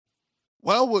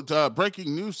Well, with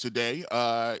breaking news today,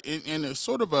 in a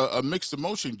sort of a mixed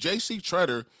emotion, J.C.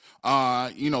 Treader,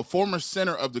 former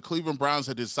center of the Cleveland Browns,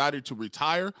 had decided to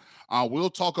retire. We'll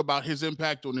talk about his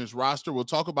impact on his roster. We'll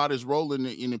talk about his role in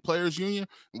the players' union.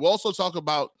 We'll also talk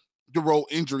about the role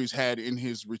injuries had in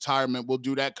his retirement. We'll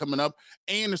do that coming up,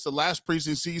 and it's the last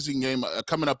preseason game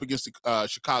coming up against the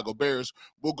Chicago Bears.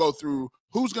 We'll go through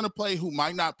who's going to play, who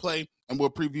might not play, and we'll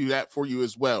preview that for you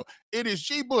as well. It is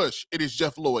G. Bush. It is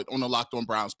Jeff Lloyd on the Locked On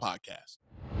Browns podcast.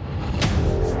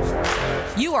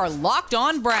 You are Locked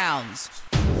On Browns,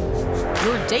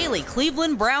 your daily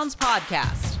Cleveland Browns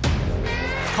podcast.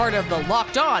 Part of the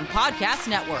Locked On Podcast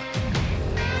Network.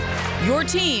 Your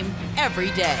team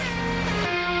every day.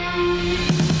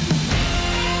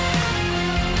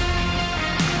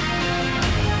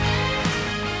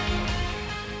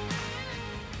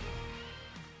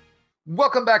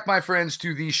 Welcome back, my friends,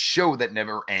 to the show that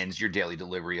never ends, your daily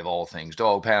delivery of all things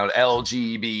Dog Pound,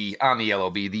 LGB, on the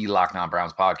LOB, the Locked On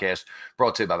Browns podcast,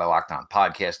 brought to you by the Locked On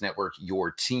Podcast Network,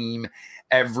 your team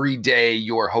every day.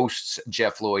 Your hosts,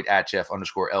 Jeff Lloyd, at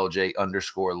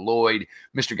Jeff_LJ_Lloyd,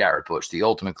 Mr. Garrett Bush, the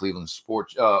Ultimate Cleveland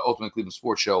Sports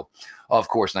Show, of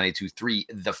course,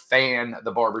 92.3, The Fan,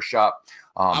 The Barbershop.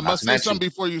 I must say something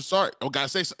before you start. Oh, gotta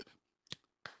say something.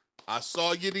 I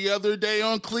saw you the other day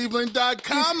on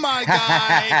Cleveland.com, my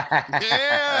guy.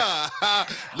 Yeah.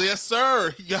 Yes,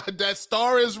 sir. Yeah, that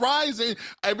star is rising.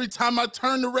 Every time I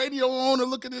turn the radio on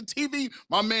and look at the TV,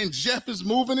 my man Jeff is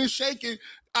moving and shaking.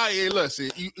 Hey,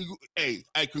 listen, hey,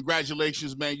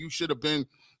 congratulations, man. You should have been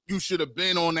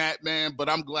on that, man. But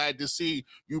I'm glad to see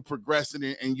you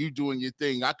progressing and you doing your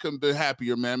thing. I couldn't be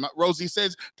happier, man. Rosie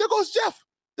says, there goes Jeff.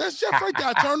 That's Jeff right there.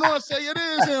 I turn on and say it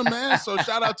is him, man. So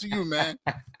shout out to you, man.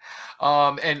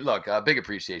 And look, big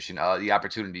appreciation, the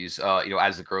opportunities,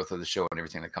 as the growth of the show and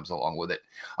everything that comes along with it.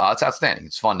 It's outstanding.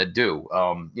 It's fun to do.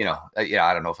 I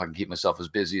don't know if I can keep myself as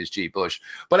busy as G. Bush,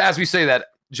 but as we say that,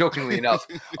 jokingly enough,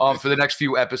 for the next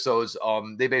few epissodes,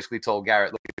 they basically told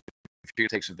Garrett, look, if you're going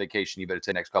to take some vacation, you better take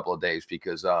the next couple of days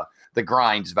because the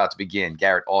grind is about to begin.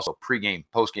 Garrett also pregame,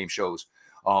 postgame shows.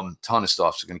 Ton of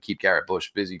stuff. So going to keep Garrett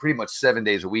Bush busy pretty much 7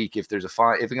 days a week. If they're going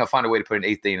to find a way to put an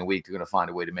 8th day in a week, they're going to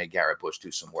find a way to make Garrett Bush do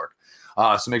some work.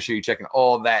 So make sure you're checking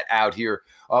all that out here.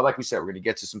 Like we said, we're going to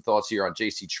get to some thoughts here on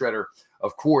J.C. Treader.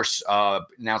 Of course,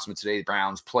 announcement today, the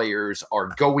Browns players are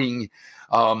going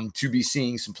to be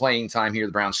seeing some playing time here,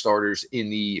 the Browns starters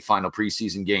in the final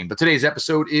preseason game. But today's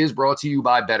episode is brought to you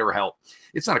by BetterHelp.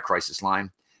 It's not a crisis line.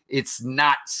 It's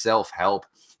not self-help.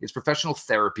 It's professional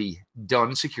therapy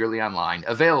done securely online,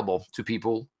 available to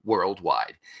people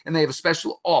worldwide. And they have a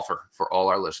special offer for all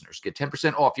our listeners. Get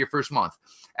 10% off your first month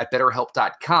at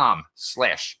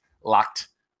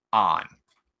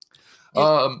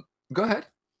betterhelp.com/lockedon. Go ahead.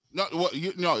 No, well,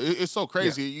 it's so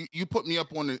crazy. Yeah. You put me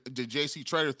up on the J.C.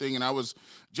 Treader thing, and I was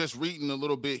just reading a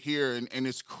little bit here, and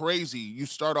it's crazy. You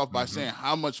start off by saying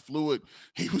how much fluid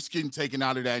he was getting taken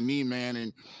out of that knee,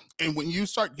 man, and when you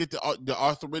start get the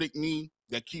arthritic knee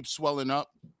that keeps swelling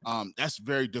up, that's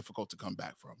very difficult to come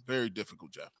back from. Very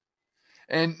difficult, Jeff.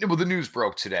 And well, the news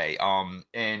broke today.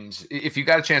 And if you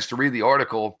got a chance to read the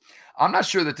article, I'm not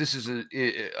sure that this is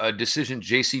a decision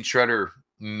J.C. Treader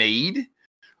made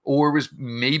or was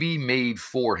maybe made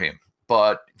for him.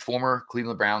 But former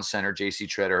Cleveland Browns center J.C.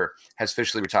 Treader has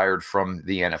officially retired from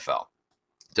the NFL.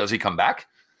 Does he come back?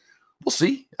 We'll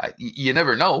see. You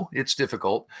never know. It's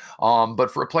difficult.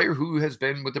 But for a player who has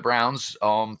been with the Browns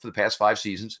for the past 5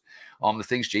 seasons, the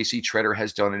things J.C. Treader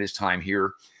has done in his time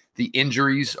here, the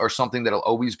injuries are something that'll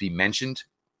always be mentioned.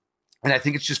 And I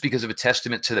think it's just because of a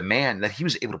testament to the man that he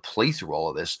was able to play through all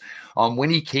of this.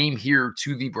 When he came here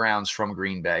to the Browns from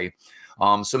Green Bay,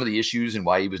 some of the issues and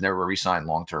why he was never re-signed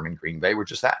long-term in Green Bay were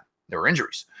just that. There were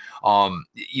injuries.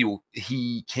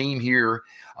 He came here,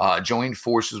 joined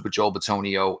forces with Joel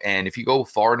Bitonio. And if you go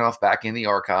far enough back in the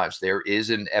archives, there is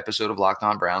an episode of Locked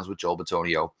On Browns with Joel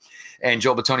Bitonio. And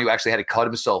Joel Bitonio actually had to cut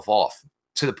himself off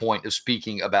to the point of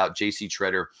speaking about J.C.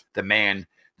 Treader, the man,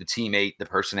 the teammate, the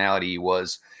personality he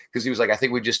was. Because he was like, I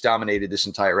think we just dominated this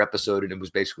entire episode. And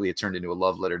it turned into a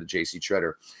love letter to J.C.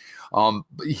 Treader.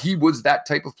 But he was that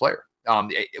type of player.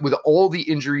 With all the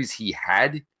injuries he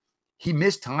had, he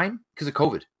missed time because of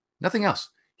COVID. Nothing else.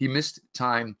 He missed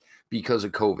time because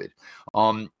of COVID.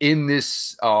 In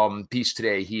this piece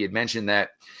today, he had mentioned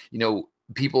that,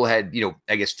 people had,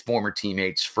 I guess, former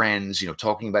teammates, friends,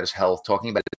 talking about his health, talking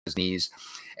about his knees.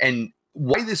 And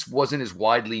why this wasn't as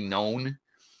widely known,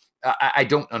 I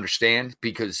don't understand,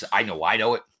 because I know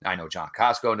it. I know John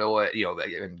Costco know it,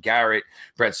 and Garrett,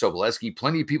 Brett Sobolewski,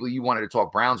 plenty of people you wanted to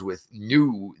talk Browns with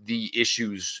knew the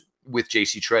issues with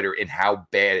J.C. Treader and how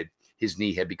bad his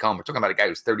knee had become. We're talking about a guy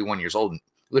who's 31 years old and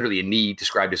literally a knee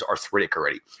described as arthritic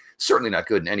already. Certainly not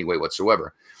good in any way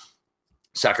whatsoever.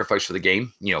 Sacrifice for the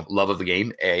game, love of the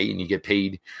game, and you get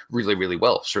paid really, really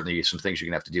well. Certainly some things you're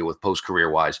going to have to deal with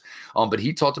post-career wise. But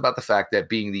he talked about the fact that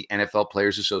being the NFL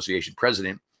Players Association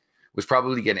president was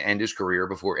probably going to end his career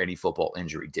before any football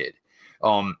injury did.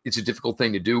 It's a difficult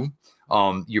thing to do.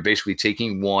 You're basically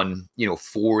taking one,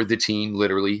 for the team,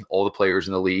 literally all the players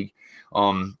in the league.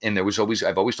 And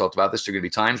I've always talked about this. There are going to be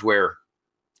times where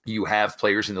you have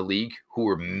players in the league who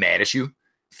are mad at you,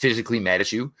 physically mad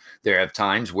at you. There have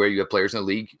times where you have players in the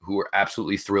league who are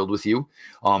absolutely thrilled with you.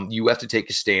 You have to take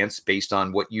a stance based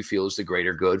on what you feel is the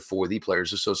greater good for the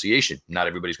Players Association. Not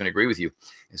everybody's going to agree with you.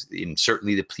 And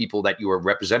certainly the people that you are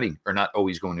representing are not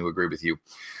always going to agree with you.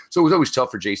 So it was always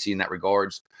tough for JC in that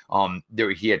regards.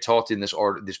 He had talked in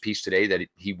this piece today that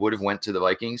he would have went to the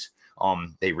Vikings.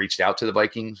 They reached out to the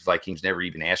Vikings. Vikings never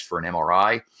even asked for an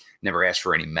MRI, never asked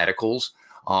for any medicals.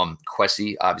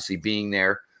 Kwesi obviously being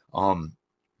there,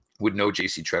 would know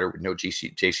J.C. Tretter, would know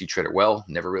J.C. Tretter well,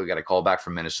 never really got a call back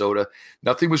from Minnesota.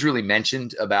 Nothing was really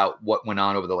mentioned about what went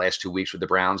on over the last 2 weeks with the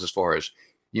Browns as far as,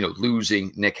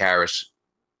 losing Nick Harris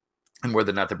and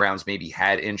whether or not the Browns maybe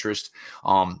had interest.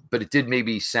 But it did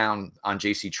maybe sound on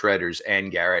J.C. Tretter's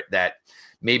and Garrett that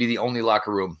maybe the only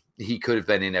locker room he could have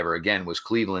been in ever again was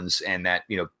Cleveland's, and that,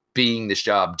 doing this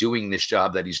job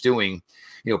that he's doing,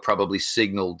 probably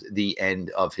signaled the end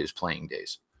of his playing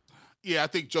days. Yeah, I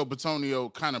think Joe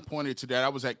Bitonio kind of pointed to that. I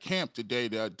was at camp today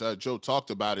that Joe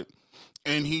talked about it,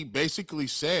 and he basically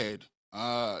said,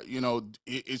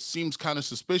 it seems kind of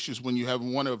suspicious when you have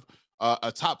one of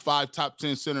a top 5, top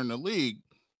 10 center in the league,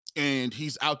 and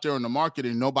he's out there in the market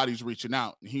and nobody's reaching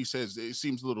out. And he says it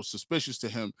seems a little suspicious to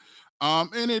him,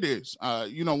 and it is.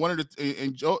 One of the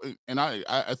and Joe and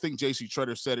I think J.C.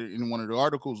 Tretter said it in one of the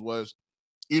articles was,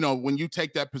 when you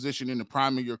take that position in the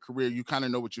prime of your career, you kind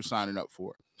of know what you're signing up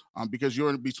for. Because you're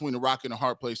in between a rock and a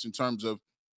hard place in terms of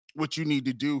what you need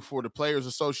to do for the Players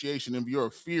Association. If you're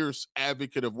a fierce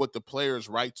advocate of what the players'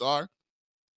 rights are,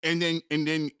 and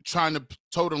then trying to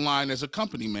toe the line as a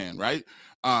company man, right?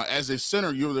 As a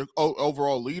center, you're the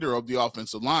overall leader of the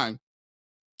offensive line.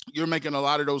 You're making a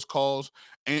lot of those calls,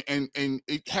 and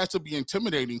it has to be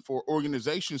intimidating for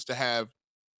organizations to have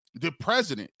the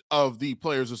president of the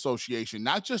Players Association,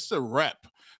 not just a rep,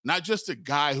 not just a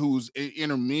guy who's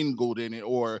intermingled in it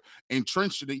or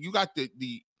entrenched in it. You got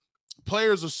the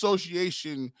Players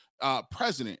Association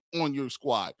president on your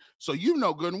squad. So you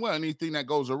know good and well anything that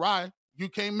goes awry, you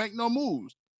can't make no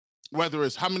moves. Whether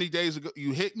it's how many days ago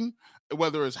you hitting,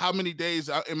 whether it's how many days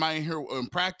am I in here in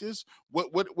practice,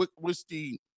 what's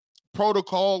the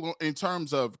protocol in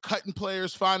terms of cutting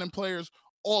players, finding players,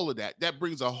 all of that. That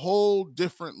brings a whole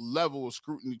different level of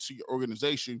scrutiny to your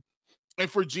organization. And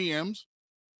for GMs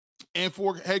and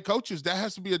for head coaches, that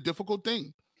has to be a difficult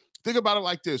thing. Think about it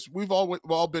like this. We've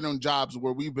all been on jobs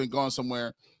where we've been going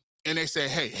somewhere and they say,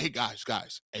 hey, guys,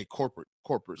 hey,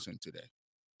 corporate's in today.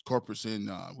 Corporate's in,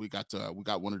 we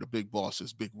got one of the big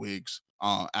bosses, big wigs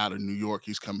out of New York.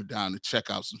 He's coming down to check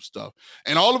out some stuff.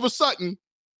 And all of a sudden,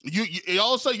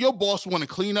 your boss want to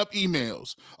clean up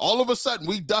emails. All of a sudden,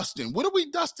 we dusting. What are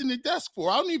we dusting the desk for?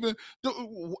 I don't even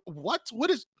do what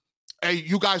is. Hey,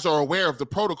 you guys are aware of the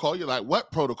protocol. You're like,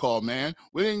 what protocol, man?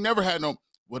 We ain't never had no.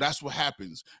 Well, that's what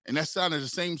happens, and that's kind of the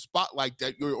same spotlight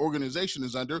that your organization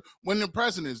is under when the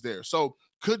president is there. So,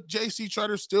 could J.C.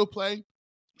 Tretter still play?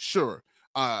 Sure,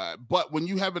 but when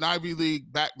you have an Ivy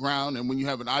League background and when you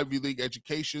have an Ivy League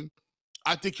education,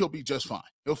 I think he'll be just fine.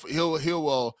 He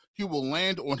will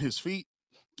land on his feet.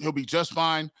 He'll be just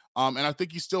fine. And I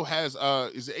think he still has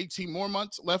is it 18 more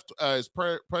months left as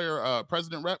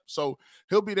president rep. So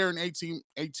he'll be there in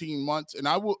 18 months. And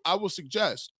I will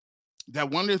suggest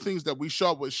that one of the things that we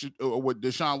saw with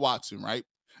Deshaun Watson, right,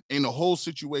 in the whole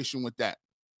situation with that,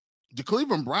 the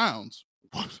Cleveland Browns,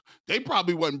 they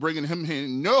probably wasn't bringing him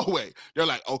in. No way. They're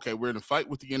like, okay, we're in a fight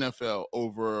with the NFL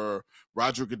over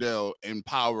Roger Goodell and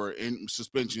power and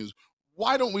suspensions.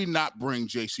 Why don't we not bring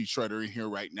J.C. Tretter in here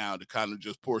right now to kind of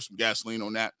just pour some gasoline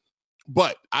on that?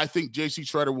 But I think J.C.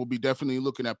 Tretter will be definitely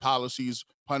looking at policies,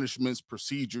 punishments,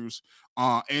 procedures,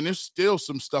 and there's still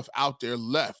some stuff out there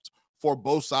left for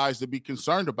both sides to be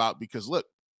concerned about because, look,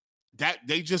 that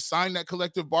they just signed that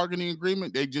collective bargaining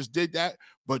agreement. They just did that,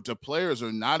 but the players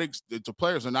are not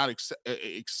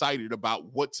excited about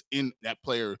what's in that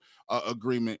player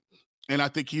agreement. And I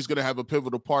think he's going to have a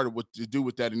pivotal part of what to do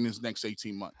with that in his next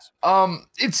 18 months.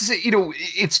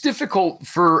 It's difficult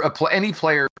for any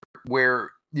player where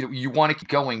you want to keep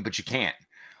going, but you can't.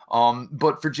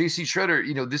 But for J.C.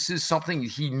 Tretter, this is something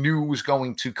he knew was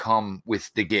going to come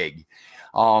with the gig.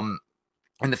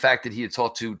 and the fact that he had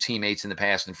talked to teammates in the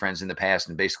past and friends in the past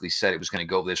and basically said it was going to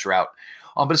go this route.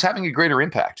 But it's having a greater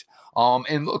impact.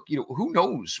 And look, who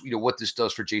knows, what this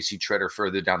does for JC Tretter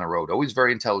further down the road. Always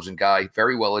very intelligent guy,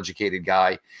 very well-educated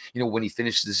guy. When he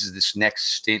finishes this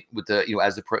next stint with the,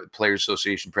 as the Players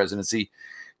Association presidency,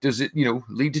 does it,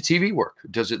 lead to TV work?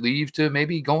 Does it lead to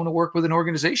maybe going to work with an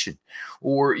organization?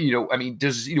 Or,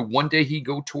 does, one day he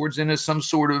go towards some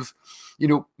sort of,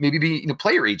 maybe be,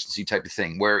 player agency type of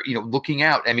thing where, looking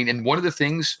out. And one of the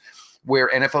things where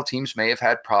NFL teams may have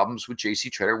had problems with JC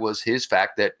Tretter was his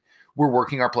fact that we're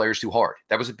working our players too hard.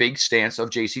 That was a big stance of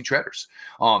JC Tretter's.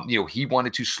 He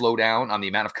wanted to slow down on the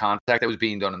amount of contact that was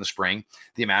being done in the spring,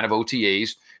 the amount of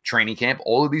OTAs, training camp.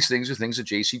 All of these things are things that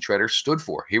JC Tretter stood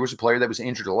for. He was a player that was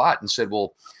injured a lot and said,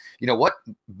 well, you know what?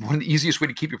 One of the easiest way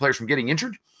to keep your players from getting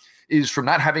injured is from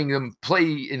not having them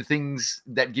play in things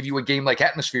that give you a game-like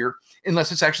atmosphere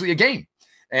unless it's actually a game.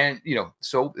 And,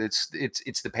 so it's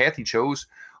the path he chose.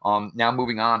 Now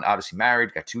moving on, obviously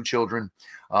married, got 2 children,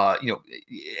 a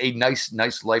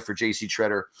nice life for JC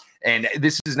Tretter. And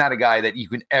this is not a guy that you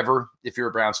can ever, if you're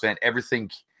a Browns fan, ever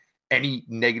think any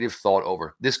negative thought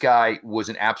over. This guy was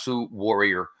an absolute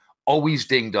warrior, always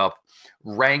dinged up,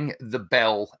 rang the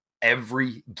bell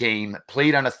every game,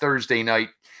 played on a Thursday night.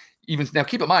 Even now,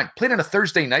 keep in mind, played on a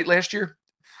Thursday night last year.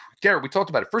 Garrett, we talked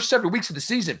about it. First 7 weeks of the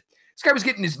season, this guy was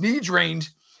getting his knee drained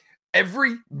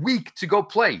every week to go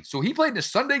play. So he played in a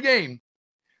Sunday game,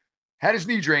 had his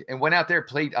knee drained, and went out there,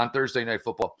 played on Thursday Night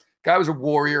Football. Guy was a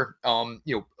warrior.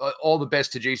 All the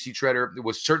best to JC Tretter. It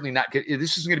was certainly not good.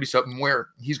 This is going to be something where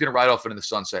he's going to ride off into the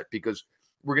sunset because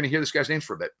we're going to hear this guy's names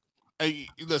for a bit. Hey,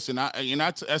 listen,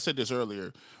 I said this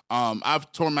earlier.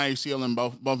 I've torn my ACL in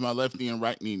both my left knee and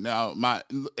right knee. Now, my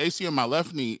ACL in my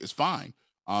left knee is fine.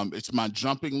 It's my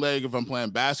jumping leg. If I'm playing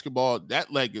basketball,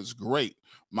 that leg is great.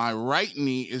 My right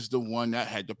knee is the one that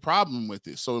had the problem with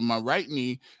it. So in my right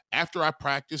knee, after I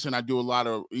practice and I do a lot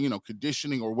of,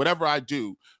 conditioning or whatever I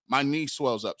do, my knee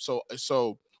swells up.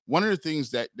 So one of the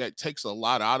things that takes a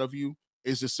lot out of you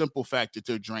is the simple fact that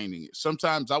they're draining it.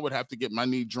 Sometimes I would have to get my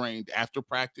knee drained after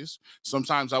practice.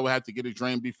 Sometimes I would have to get it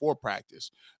drained before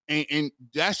practice. And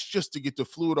that's just to get the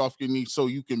fluid off your knee so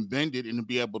you can bend it and to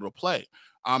be able to play.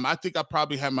 I think I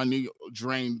probably had my knee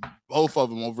drained, both of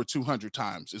them, over 200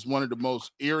 times. It's one of the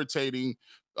most irritating.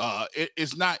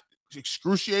 It's not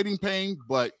excruciating pain,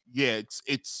 but yeah,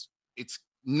 it's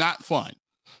not fun.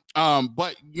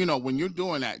 But when you're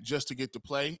doing that just to get to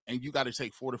play, and you got to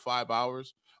take 4 to 5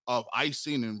 hours of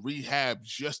icing and rehab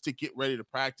just to get ready to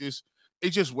practice, it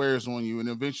just wears on you. And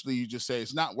eventually you just say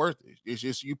it's not worth it. It's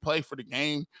just you play for the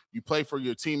game, you play for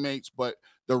your teammates, but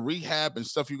the rehab and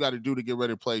stuff you got to do to get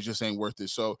ready to play just ain't worth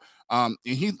it. So and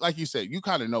he, like you said, you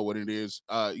kind of know what it is.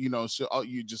 So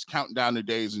you just count down the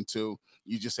days until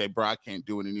you just say, bro, I can't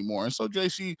do it anymore. And so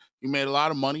JC, he made a lot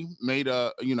of money, made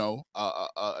a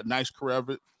nice career of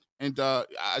it. And I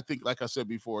think, like I said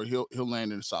before, he'll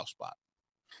land in a soft spot.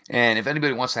 And if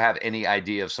anybody wants to have any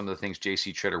idea of some of the things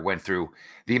JC Tretter went through,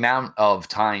 the amount of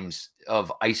times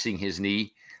of icing his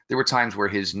knee, there were times where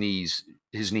his knee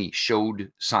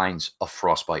showed signs of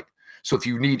frostbite. So if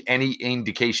you need any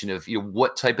indication of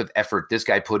what type of effort this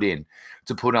guy put in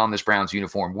to put on this Browns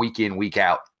uniform week in, week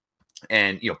out,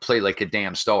 and play like a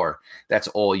damn star, that's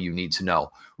all you need to know.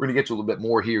 We're going to get to a little bit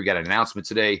more here. We got an announcement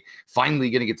today.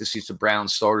 Finally going to get to see some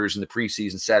Browns starters in the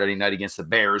preseason Saturday night against the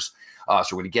Bears.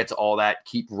 So we're going to get to all that.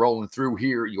 Keep rolling through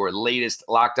here. Your latest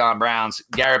Locked On Browns,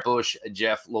 Garrett Bush,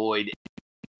 Jeff Lloyd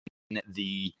in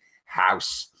the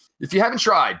house. If you haven't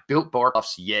tried Built Bar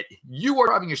Puffs yet, you are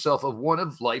robbing yourself of one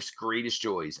of life's greatest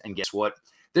joys. And guess what?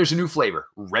 There's a new flavor.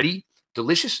 Ready?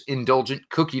 Delicious, indulgent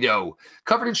cookie dough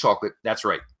covered in chocolate. That's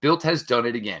right. Built has done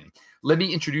it again. Let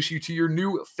me introduce you to your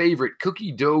new favorite.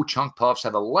 Cookie dough chunk puffs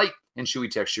have a light and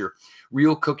chewy texture,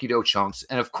 real cookie dough chunks,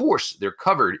 and of course, they're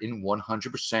covered in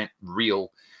 100%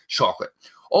 real chocolate.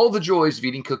 All the joys of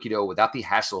eating cookie dough without the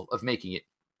hassle of making it.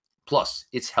 Plus,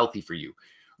 it's healthy for you.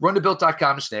 Run to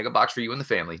Built.com to snag a box for you and the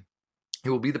family. It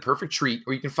will be the perfect treat,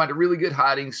 or you can find a really good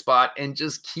hiding spot and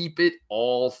just keep it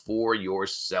all for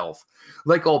yourself.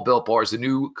 Like all Built Bars, the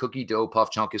new cookie dough puff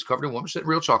chunk is covered in 1%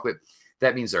 real chocolate.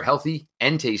 That means they're healthy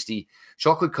and tasty.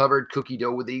 Chocolate-covered cookie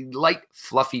dough with a light,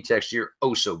 fluffy texture.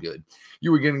 Oh, so good.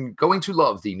 You are going to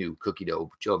love the new cookie dough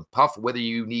chunk puff, whether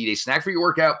you need a snack for your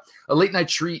workout, a late-night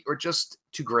treat, or just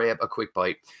to grab a quick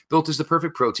bite. Built is the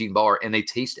perfect protein bar, and they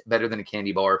taste better than a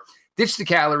candy bar. Ditch the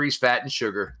calories, fat, and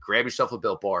sugar. Grab yourself a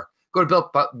Built Bar. Go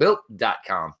to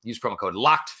Built.com. Use promo code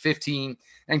LOCKED15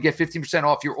 and get 15%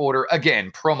 off your order.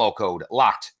 Again, promo code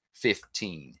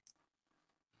LOCKED15.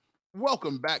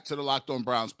 Welcome back to the Locked On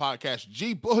Browns podcast.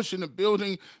 G. Bush in the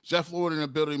building, Jeff Lord in the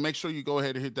building. Make sure you go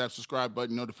ahead and hit that subscribe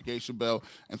button, notification bell,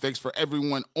 and thanks for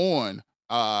everyone on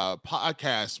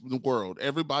podcast in the world.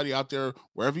 Everybody out there,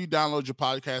 wherever you download your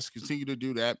podcast, continue to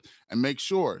do that, and make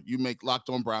sure you make Locked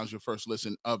On Browns your first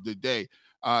listen of the day.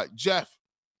 Jeff,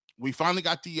 we finally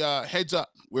got the heads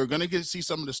up. We're gonna get to see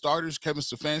some of the starters. Kevin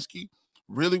Stefanski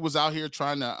really was out here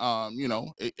trying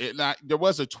to, there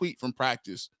was a tweet from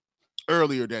practice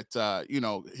earlier that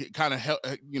it kind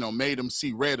of made him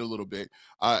see red a little bit.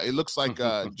 It looks like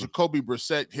Jacoby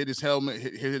Brissett hit his helmet,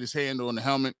 hit his hand on the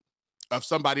helmet of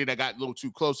somebody that got a little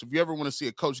too close. If you ever want to see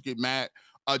a coach get mad,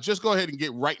 just go ahead and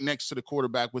get right next to the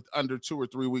quarterback with under 2 or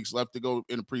 3 weeks left to go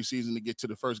in the preseason to get to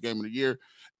the first game of the year.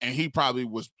 And he probably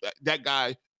was that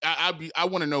guy. I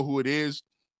want to know who it is,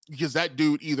 because that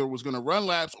dude either was going to run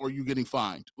laps or you getting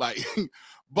fined. Like,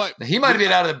 but he might have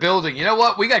been out of the building. You know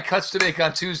what? We got cuts to make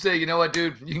on Tuesday. You know what,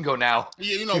 dude? You can go now.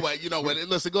 Yeah, you know what?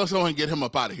 Listen, go ahead and get him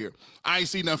up out of here. I ain't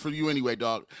seen nothing from you anyway,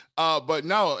 dog. But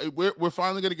no, we're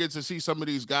finally going to get to see some of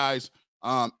these guys.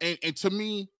 And to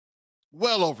me,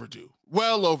 well overdue.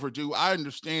 Well overdue. I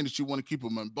understand that you want to keep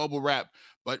them in bubble wrap,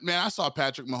 but man, I saw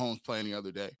Patrick Mahomes playing the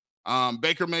other day.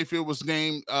 Baker Mayfield was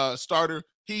named starter.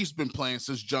 He's been playing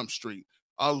since Jump Street.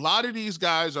 A lot of these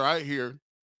guys are out here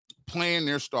playing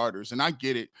their starters, and I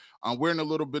get it. We're in a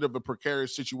little bit of a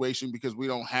precarious situation because we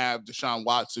don't have Deshaun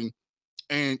Watson,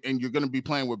 and you're going to be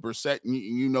playing with Brissett, and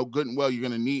you know good and well you're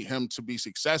going to need him to be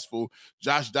successful.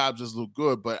 Josh Dobbs is look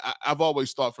good, but I've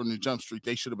always thought from the Jump Street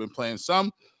they should have been playing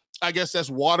some. I guess that's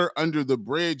water under the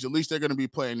bridge. At least they're going to be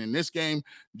playing in this game.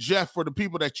 Jeff, for the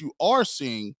people that you are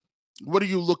seeing, what are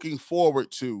you looking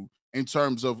forward to in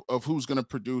terms of who's going to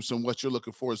produce and what you're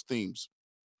looking for as themes?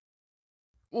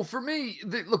 Well, for me,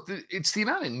 it's the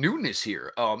amount of newness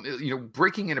here.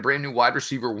 Breaking in a brand new wide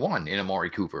receiver one in Amari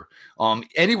Cooper.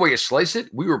 Any way you slice it,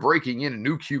 we were breaking in a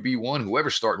new QB one, whoever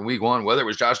starting week one, whether it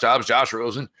was Josh Dobbs, Josh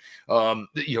Rosen,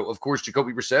 of course,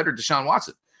 Jacoby Brissett or Deshaun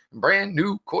Watson. Brand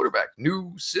new quarterback,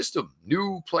 new system,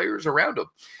 new players around him.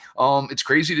 It's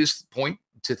crazy at this point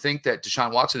to think that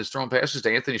Deshaun Watson has thrown passes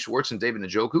to Anthony Schwartz and David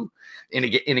Njoku in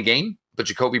a game, but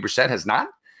Jacoby Brissett has not.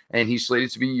 And he's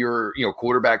slated to be your,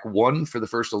 quarterback one for the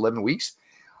first 11 weeks.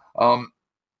 And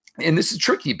this is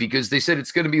tricky because they said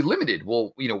it's going to be limited.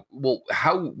 Well,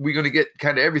 how are we going to get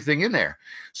kind of everything in there?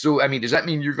 So, I mean, does that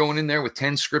mean you're going in there with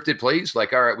 10 scripted plays?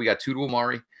 Like, all right, we got 2 to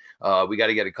Amari. We got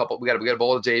to get a couple. We got to get a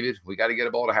ball to David. We got to get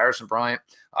a ball to Harrison Bryant.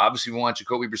 Obviously, we want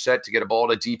Jacoby Brissett to get a ball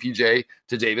to DPJ,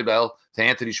 to David Bell, to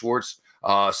Anthony Schwartz.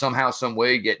 Somehow, some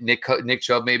way, get Nick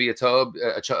Chubb maybe a touch,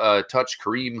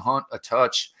 Kareem Hunt a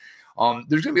touch.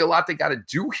 There's going to be a lot they got to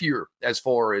do here as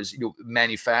far as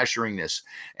manufacturing this,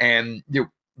 and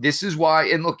this is why.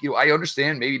 And look, I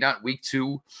understand maybe not week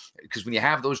 2, because when you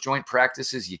have those joint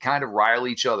practices, you kind of rile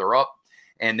each other up.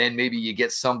 And then maybe you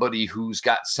get somebody who's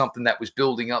got something that was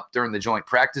building up during the joint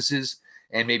practices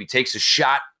and maybe takes a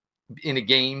shot in a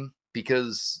game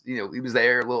because, he was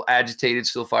there a little agitated,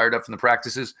 still fired up from the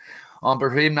practices. But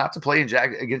for him not to play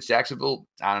against Jacksonville,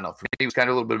 I don't know. For me, it was kind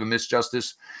of a little bit of a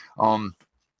misjustice.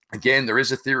 Again, there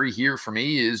is a theory here for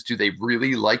me is, do they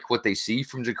really like what they see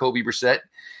from Jacoby Brissett?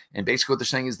 And basically what they're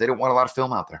saying is they don't want a lot of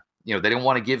film out there. They didn't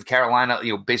want to give Carolina,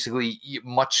 basically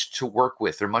much to work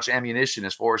with or much ammunition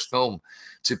as far as film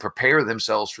to prepare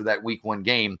themselves for that week 1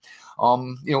 game.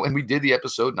 And we did the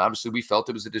episode, and obviously we felt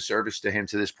it was a disservice to him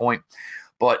to this point.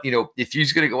 But, if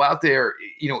he's going to go out there,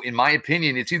 in my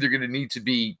opinion, it's either going to need to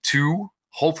be 2,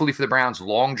 hopefully for the Browns,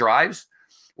 long drives,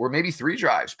 or maybe 3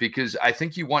 drives, because I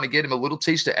think you want to get him a little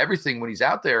taste of everything when he's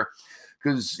out there.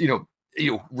 Because,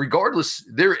 regardless,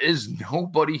 there is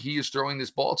nobody he is throwing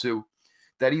this ball to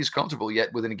that he's comfortable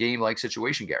yet within a game-like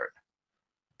situation, Garrett.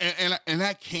 And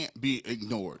that can't be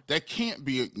ignored. That can't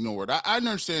be ignored. I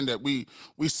understand that we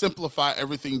simplify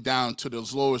everything down to the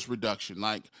lowest reduction.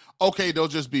 Like, okay, they'll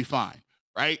just be fine,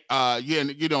 right?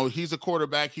 He's a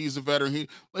quarterback. He's a veteran.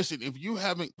 Listen, if you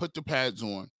haven't put the pads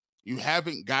on, you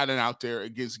haven't gotten out there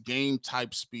against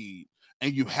game-type speed,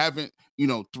 and you haven't,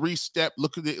 3-step,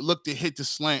 look to hit the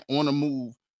slant on a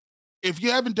move. If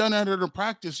you haven't done that in a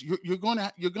practice, you're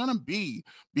gonna be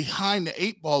behind the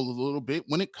 8 ball a little bit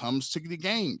when it comes to the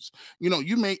games.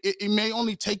 It may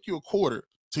only take you a quarter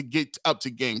to get up to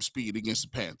game speed against the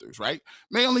Panthers, right?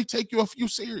 May only take you a few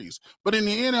series, but in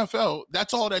the NFL,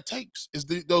 that's all that takes is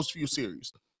those few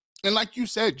series. And like you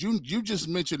said, you just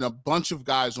mentioned a bunch of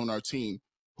guys on our team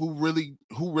who really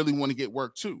want to get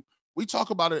work too. We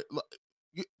talk about it.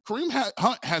 Kareem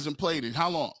Hunt hasn't played in how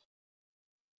long?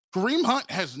 Kareem Hunt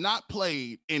has not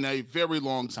played in a very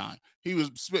long time. He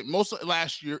was spent most of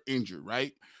last year injured,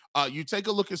 right? You take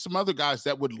a look at some other guys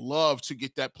that would love to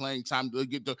get that playing time. To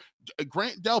get the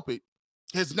Grant Delpit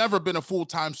has never been a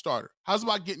full-time starter. How's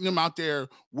about getting him out there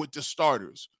with the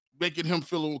starters, making him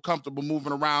feel a little comfortable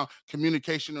moving around,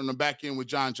 communication on the back end with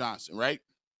John Johnson, right?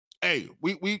 Hey,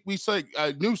 we say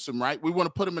Newsome, right? We want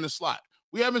to put him in a slot.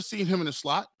 We haven't seen him in a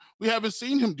slot. We haven't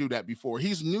seen him do that before.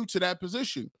 He's new to that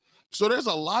position. So there's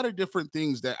a lot of different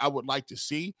things that I would like to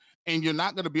see, and you're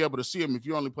not going to be able to see them if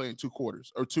you're only playing 2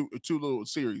 quarters or two little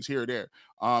series here or there.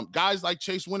 Guys like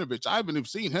Chase Winovich, I haven't even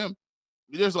seen him.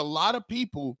 There's a lot of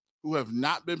people who have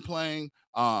not been playing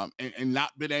and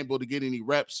not been able to get any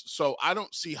reps. So I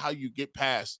don't see how you get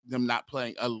past them not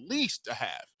playing at least a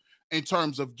half in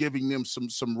terms of giving them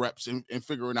some reps and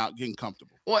figuring out getting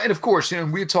comfortable. Well, and of course,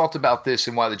 we had talked about this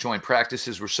and why the joint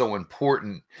practices were so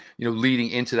important, leading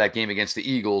into that game against the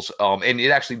Eagles. And it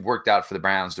actually worked out for the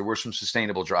Browns. There were some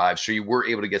sustainable drives, so you were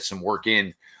able to get some work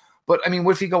in. But, I mean,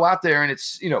 what if you go out there and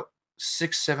it's,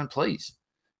 6, 7 plays?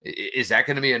 Is that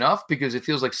going to be enough? Because it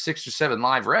feels like 6 or 7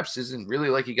 live reps isn't really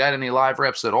like you got any live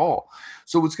reps at all.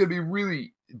 So it's going to be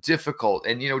really difficult.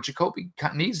 And, Jacoby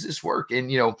needs this work. And,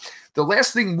 the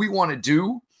last thing we want to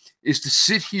do is to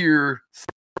sit here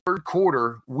third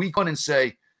quarter, week 1, and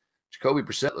say, Jacoby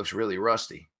Brissett looks really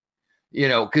rusty,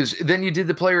 because then you did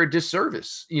the player a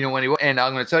disservice, anyway. And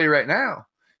I'm going to tell you right now,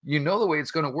 the way it's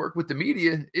going to work with the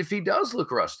media if he does look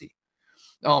rusty.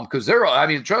 Because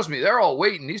trust me, they're all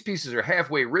waiting. These pieces are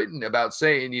halfway written about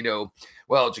saying,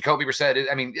 well, Jacoby Brissett,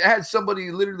 I had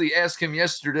somebody literally ask him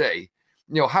yesterday,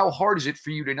 how hard is it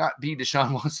for you to not be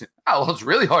Deshaun Watson? Oh, well, it's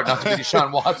really hard not to be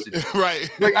Deshaun Watson.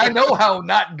 Right. Like, I know how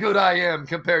not good I am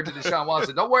compared to Deshaun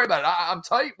Watson. Don't worry about it. I'm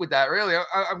tight with that, really.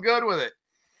 I'm good with it.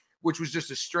 Which was just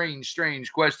a strange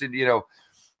question, the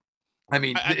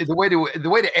way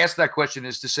to ask that question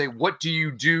is to say, what do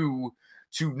you do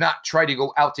to not try to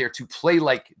go out there to play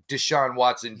like Deshaun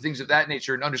Watson, things of that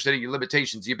nature, and understanding your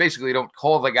limitations? You basically don't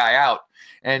call the guy out.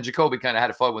 And Jacoby kind of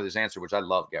had fun with his answer, which I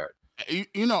love, Garrett.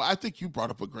 I think you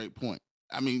brought up a great point.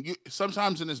 I mean,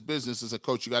 sometimes in this business as a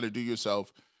coach, you got to do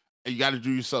yourself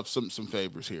some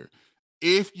favors here.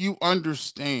 If you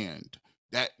understand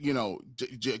that,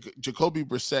 Jacoby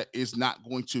Brissett is not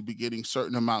going to be getting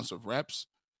certain amounts of reps,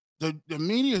 the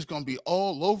media is going to be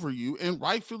all over you, and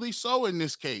rightfully so in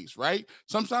this case, right?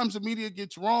 Sometimes the media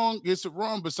gets it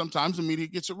wrong, but sometimes the media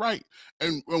gets it right.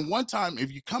 And one time,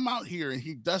 if you come out here and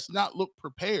he does not look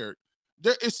prepared,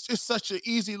 it's just such an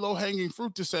easy, low-hanging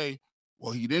fruit to say,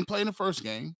 well, he didn't play in the first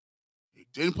game. He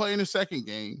didn't play in the second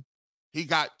game. He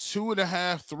got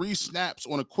 2.5, 3 snaps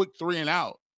on a quick 3 and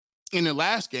out in the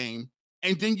last game.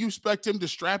 And then you expect him to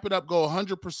strap it up, go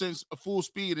 100% full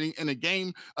speed in a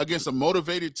game against a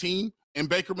motivated team in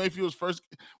Baker Mayfield's first.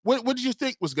 What did you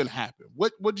think was going to happen?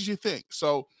 What did you think?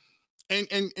 So,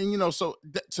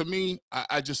 to me,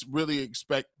 I just really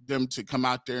expect them to come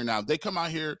out there now. They come out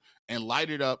here and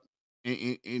light it up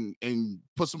and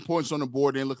put some points on the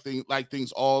board and look like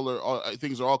things are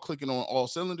all clicking on all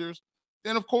cylinders.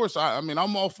 Then, of course,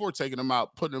 I'm all for taking them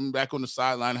out, putting them back on the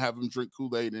sideline, have them drink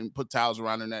Kool-Aid and put towels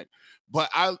around their neck. But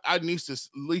I at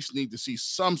least need to see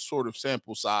some sort of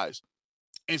sample size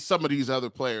in some of these other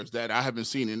players that I haven't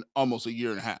seen in almost a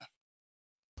year and a half.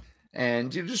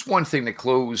 And just one thing to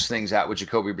close things out with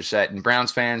Jacoby Brissett and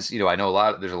Browns fans, I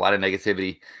know there's a lot of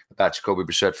negativity about Jacoby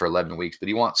Brissett for 11 weeks, but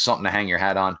you want something to hang your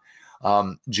hat on.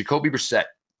 Jacoby Brissett,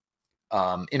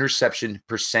 interception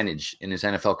percentage in his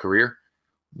NFL career,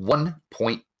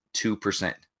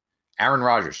 1.2%. Aaron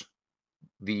Rodgers,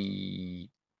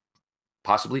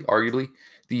 arguably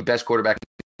the best quarterback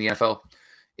in the NFL,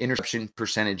 interception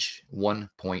percentage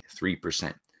 1.3%.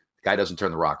 The guy doesn't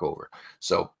turn the rock over.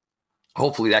 So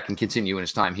hopefully that can continue in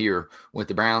his time here with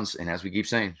the Browns. And as we keep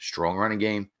saying, strong running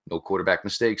game, no quarterback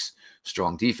mistakes,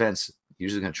 strong defense,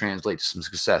 usually going to translate to some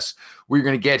success. We're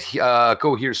going to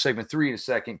go here to segment 3 in a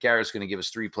second. Garrett's going to give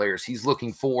us 3 players he's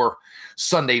looking for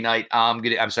Saturday night. I'm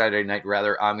going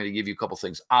to give you a couple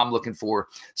things I'm looking for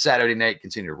Saturday night.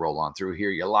 Continue to roll on through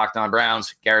here. You're Locked On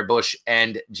Browns, Garrett Bush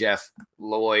and Jeff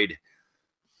Lloyd.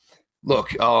 Look,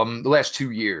 the last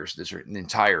 2 years, this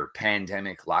entire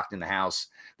pandemic, locked in the house,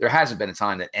 there hasn't been a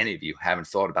time that any of you haven't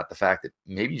thought about the fact that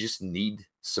maybe you just need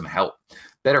some help.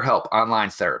 BetterHelp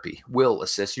Online Therapy will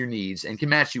assess your needs and can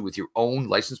match you with your own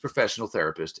licensed professional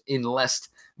therapist in less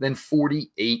than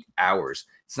 48 hours.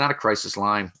 It's not a crisis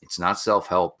line. It's not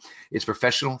self-help. It's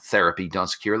professional therapy done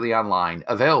securely online,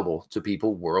 available to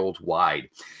people worldwide.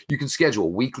 You can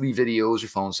schedule weekly videos or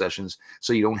phone sessions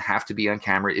so you don't have to be on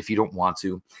camera if you don't want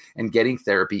to. And getting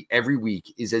therapy every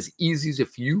week is as easy as a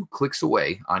few clicks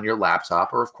away on your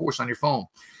laptop or, of course, on your phone.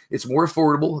 It's more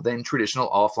affordable than traditional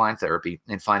offline therapy,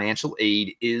 and financial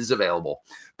aid is available.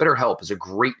 BetterHelp is a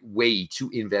great way to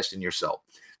invest in yourself.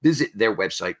 Visit their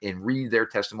website and read their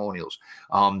testimonials.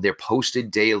 They're posted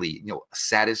daily,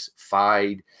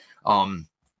 satisfied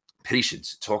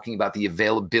patients talking about the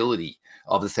availability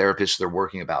of the therapists they're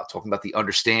working about, talking about the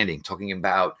understanding, talking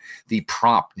about the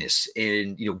promptness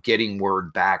and, getting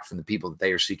word back from the people that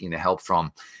they are seeking the help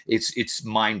from. It's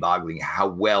mind-boggling how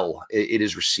well it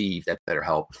is received at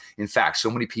BetterHelp. In fact,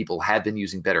 so many people have been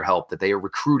using BetterHelp that they are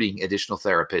recruiting additional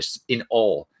therapists in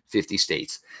all 50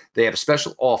 states. They have a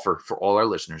special offer for all our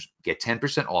listeners. Get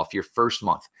 10% off your first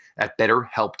month at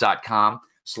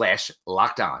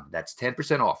betterhelp.com/lockedon. That's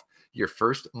 10% off your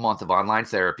first month of online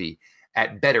therapy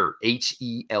at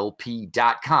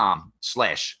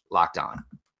betterhelp.com/lockedon.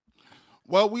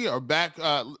 Well, we are back.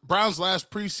 Browns' last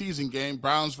preseason game,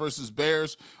 Browns versus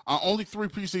Bears. Only 3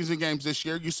 preseason games this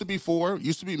year. Used to be 4.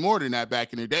 Used to be more than that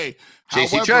back in the day.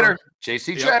 JC Tretter,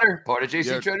 part of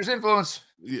JC Tretter's influence.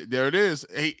 There it is.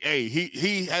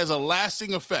 He has a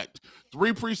lasting effect.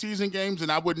 3 preseason games, and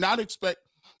I would not expect.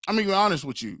 I'm gonna be honest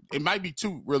with you. It might be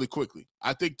 2 really quickly.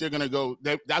 I think they're gonna go.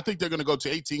 I think they're gonna go to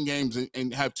 18 games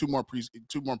and have 2 more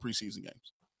preseason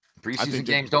games. Preseason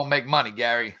games don't make money,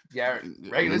 Gary.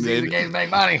 Regular season games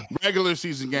make money. Regular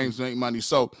season games make money.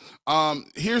 So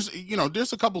here's,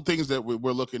 there's a couple things that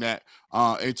we're looking at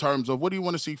in terms of what do you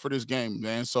want to see for this game,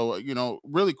 man? So,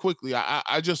 really quickly,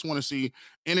 I just want to see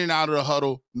in and out of the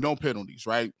huddle, no penalties,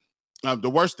 right? The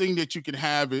worst thing that you can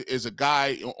have is a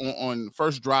guy on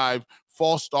first drive,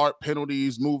 false start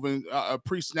penalties, moving,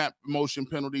 pre-snap motion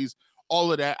penalties,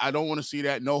 all of that. I don't want to see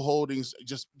that. No holdings,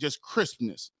 just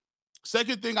crispness.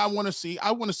 Second thing I want to see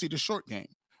the short game.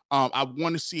 I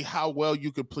want to see how well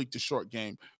you complete the short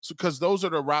game. So, because those are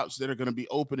the routes that are going to be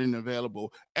open and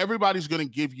available. Everybody's going to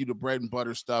give you the bread and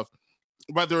butter stuff,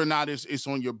 whether or not it's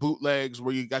on your bootlegs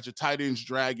where you got your tight ends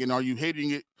dragging. Are you hitting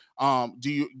it?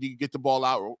 Do you get the ball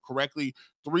out correctly?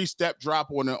 3-step drop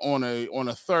on a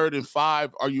 3rd and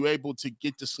 5. Are you able to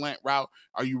get the slant route?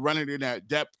 Are you running it at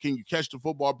depth? Can you catch the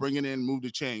football, bring it in, move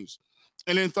the chains?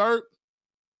 And then third,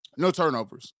 no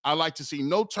turnovers. I like to see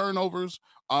no turnovers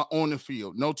on the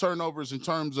field. No turnovers in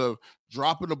terms of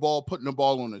dropping the ball, putting the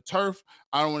ball on the turf.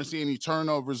 I don't want to see any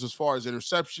turnovers as far as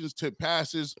interceptions, tip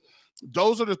passes.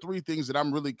 Those are the 3 things that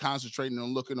I'm really concentrating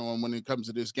on looking on when it comes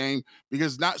to this game,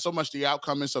 because not so much the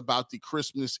outcome, it's about the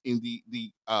crispness and the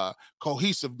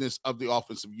cohesiveness of the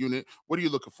offensive unit. What are you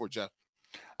looking for, Jeff?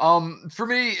 For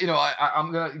me,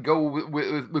 I'm gonna go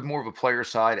with more of a player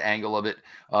side angle of it.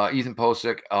 Ethan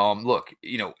Posick. Look,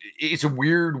 it's a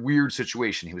weird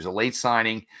situation. He was a late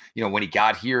signing. When he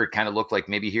got here, it kind of looked like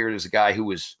maybe here there's a guy who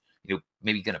was,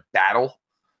 maybe gonna battle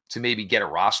to maybe get a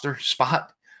roster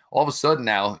spot. All of a sudden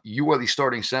now you are the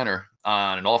starting center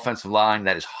on an offensive line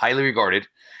that is highly regarded,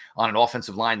 on an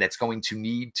offensive line that's going to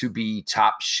need to be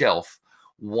top shelf.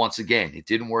 Once again, it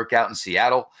didn't work out in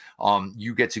Seattle.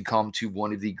 You get to come to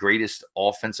one of the greatest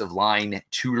offensive line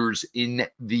tutors in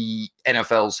the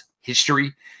NFL's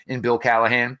history in Bill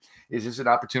Callahan. Is this an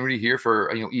opportunity here for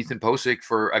Ethan Posick,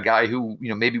 for a guy who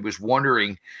maybe was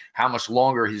wondering how much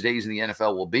longer his days in the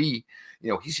NFL will be?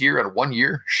 He's here on a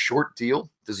 1-year short deal.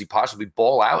 Does he possibly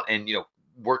ball out and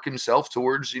work himself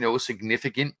towards a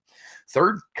significant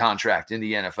 3rd contract in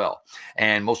the NFL?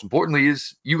 And most importantly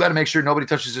is you got to make sure nobody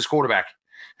touches this quarterback.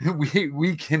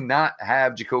 We cannot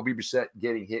have Jacoby Brissett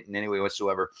getting hit in any way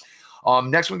whatsoever.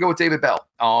 Next one, go with David Bell.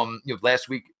 Last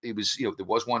week it was, there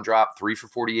was 1 drop, 3 for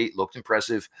 48, looked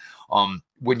impressive.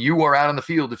 When you are out on the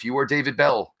field, if you are David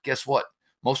Bell, guess what?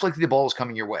 Most likely the ball is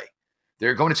coming your way.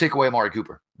 They're going to take away Amari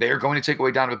Cooper. They're going to take away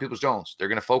Donovan Peoples-Jones. They're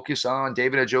going to focus on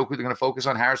David Njoku. They're going to focus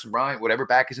on Harrison Bryant, whatever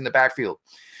back is in the backfield.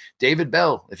 David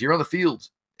Bell, if you're on the field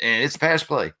and it's pass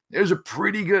play, there's a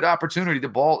pretty good opportunity. The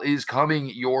ball is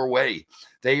coming your way.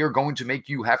 They are going to make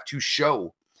you have to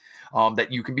show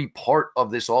that you can be part of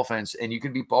this offense and you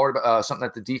can be part of something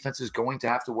that the defense is going to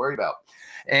have to worry about.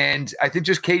 And I think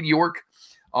just Cade York,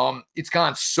 it's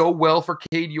gone so well for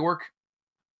Cade York.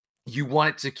 You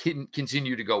want it to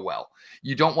continue to go well.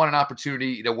 You don't want an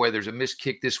opportunity where there's a missed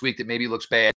kick this week that maybe looks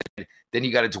bad. Then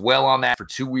you got to dwell on that for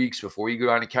 2 weeks before you go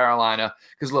down to Carolina.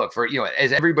 Because look,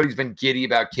 as everybody's been giddy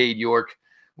about Cade York,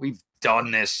 we've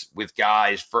done this with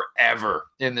guys forever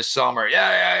in the summer.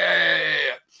 Yeah.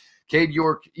 Cade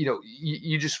York,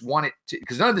 you just want it to,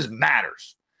 because none of this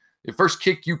matters. The first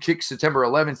kick you kick September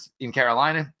 11th in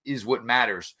Carolina is what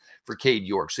matters for Cade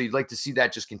York. So you'd like to see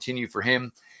that just continue for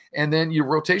him. And then your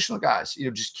rotational guys,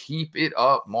 just keep it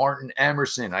up. Martin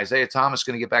Emerson, Isaiah Thomas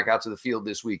going to get back out to the field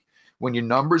this week. When your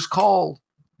number's called,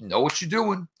 know what you're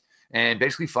doing and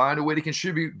basically find a way to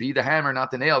contribute, be the hammer, not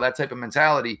the nail, that type of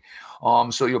mentality.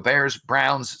 So your Bears,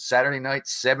 Browns, Saturday night,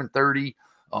 7:30.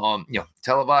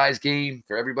 Televised game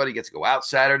for everybody. Gets to go out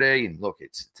Saturday, and look,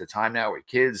 it's a time now where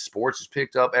kids, sports is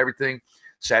picked up, everything.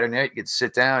 Saturday night, you get to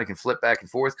sit down, you can flip back and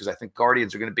forth because I think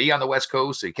Guardians are going to be on the West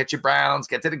Coast, so you catch your Browns,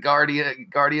 get to the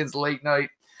Guardians late night.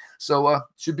 So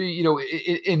should be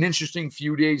an interesting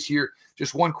few days here.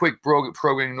 Just one quick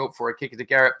programming note before I kick it to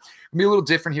Garrett. It'll be a little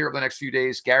different here over the next few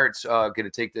days. Garrett's going to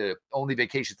take the only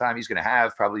vacation time he's going to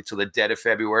have probably till the dead of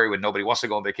February when nobody wants to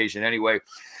go on vacation anyway.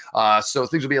 So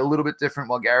things will be a little bit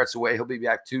different while Garrett's away. He'll be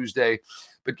back Tuesday.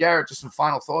 But Garrett, just some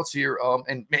final thoughts here.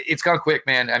 And it's gone quick,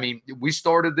 man. I mean, we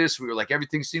started this. We were like,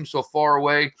 everything seems so far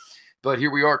away. But here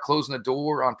we are closing the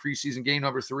door on preseason game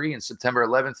number 3. And September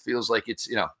 11th feels like it's,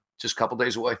 just a couple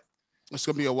days away. It's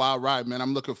gonna be a wild ride, man.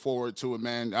 I'm looking forward to it,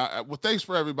 man. Well, thanks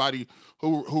for everybody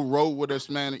who rode with us,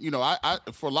 man. I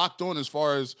for Locked On, as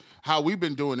far as how we've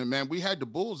been doing it, man. We had the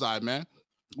bullseye, man.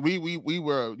 We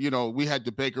were, we had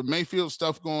the Baker Mayfield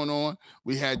stuff going on.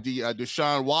 We had the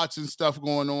Deshaun Watson stuff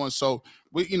going on. So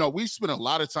we spent a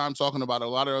lot of time talking about a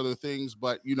lot of other things,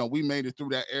 but we made it through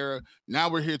that era. Now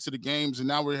we're here to the games, and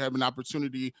now we have an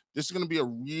opportunity. This is going to be a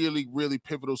really, really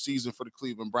pivotal season for the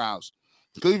Cleveland Browns.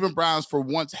 Cleveland Browns, for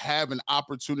once, have an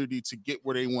opportunity to get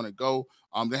where they want to go.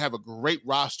 They have a great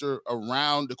roster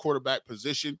around the quarterback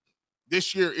position.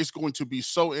 This year, it's going to be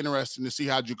so interesting to see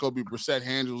how Jacoby Brissett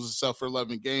handles himself for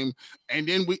 11 game. And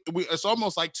then it's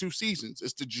almost like 2 seasons.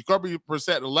 It's the Jacoby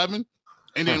Brissett 11,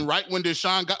 and then right when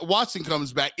Deshaun Watson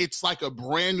comes back, it's like a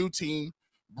brand new team,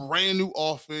 brand new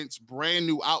offense, brand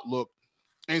new outlook.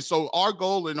 And so our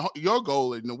goal and your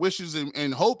goal and the wishes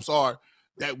and hopes are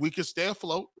that we can stay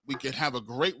afloat. We can have a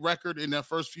great record in their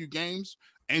first few games,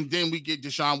 and then we get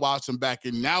Deshaun Watson back.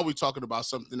 And now we're talking about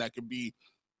something that could be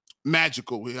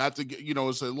magical. We have to get,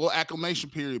 it's a little acclimation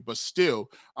period, but still,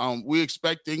 we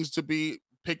expect things to be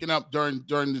picking up during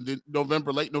the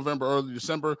November, late November, early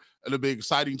December. It'll be an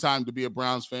exciting time to be a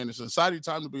Browns fan. It's an exciting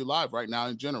time to be alive right now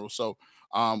in general. So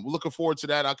we're looking forward to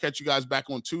that. I'll catch you guys back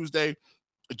on Tuesday.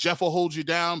 Jeff will hold you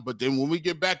down, but then when we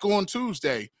get back on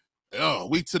Tuesday,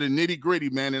 we to the nitty gritty,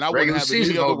 man. And I wouldn't have it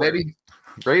any other way. Baby.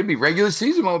 Ready to be regular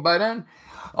season mode by then.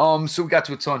 So we got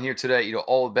to a ton here today.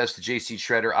 All the best to JC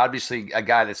Tretter. Obviously, a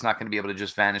guy that's not going to be able to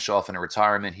just vanish off in a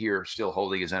retirement here, still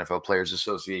holding his NFL Players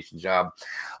Association job.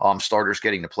 Starters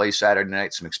getting to play Saturday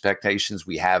night. Some expectations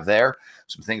we have there.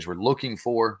 Some things we're looking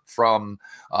for from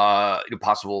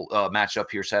possible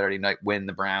matchup here Saturday night when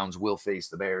the Browns will face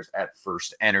the Bears at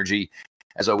First Energy.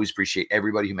 As always, appreciate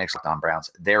everybody who makes Locked On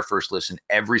Browns their first listen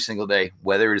every single day,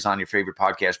 whether it is on your favorite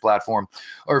podcast platform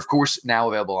or, of course, now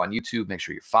available on YouTube. Make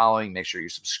sure you're following. Make sure you're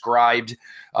subscribed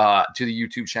to the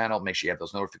YouTube channel. Make sure you have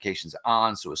those notifications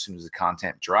on so as soon as the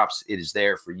content drops, it is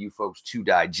there for you folks to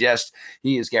digest.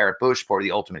 He is Garrett Bush, part of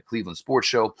the Ultimate Cleveland Sports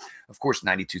Show. Of course,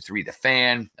 92.3 The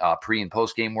Fan, pre- and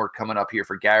post-game work coming up here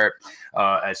for Garrett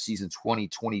as season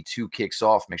 2022 kicks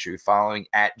off. Make sure you're following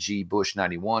at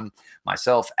GBush91.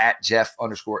 Myself, at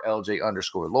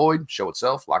Jeff_LJ_Lloyd. Show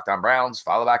itself, Locked On Browns,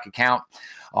 follow back account.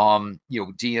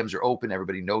 DMs are open.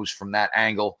 Everybody knows from that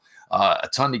angle. A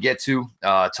ton to get to.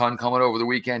 A ton coming over the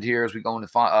weekend here as we go into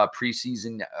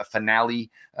preseason finale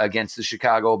against the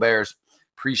Chicago Bears.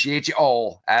 Appreciate you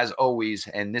all, as always.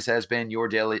 And this has been your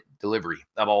daily delivery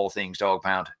of all things Dog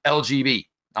Pound. LGB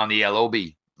on the LOB.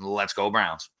 Let's go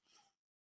Browns.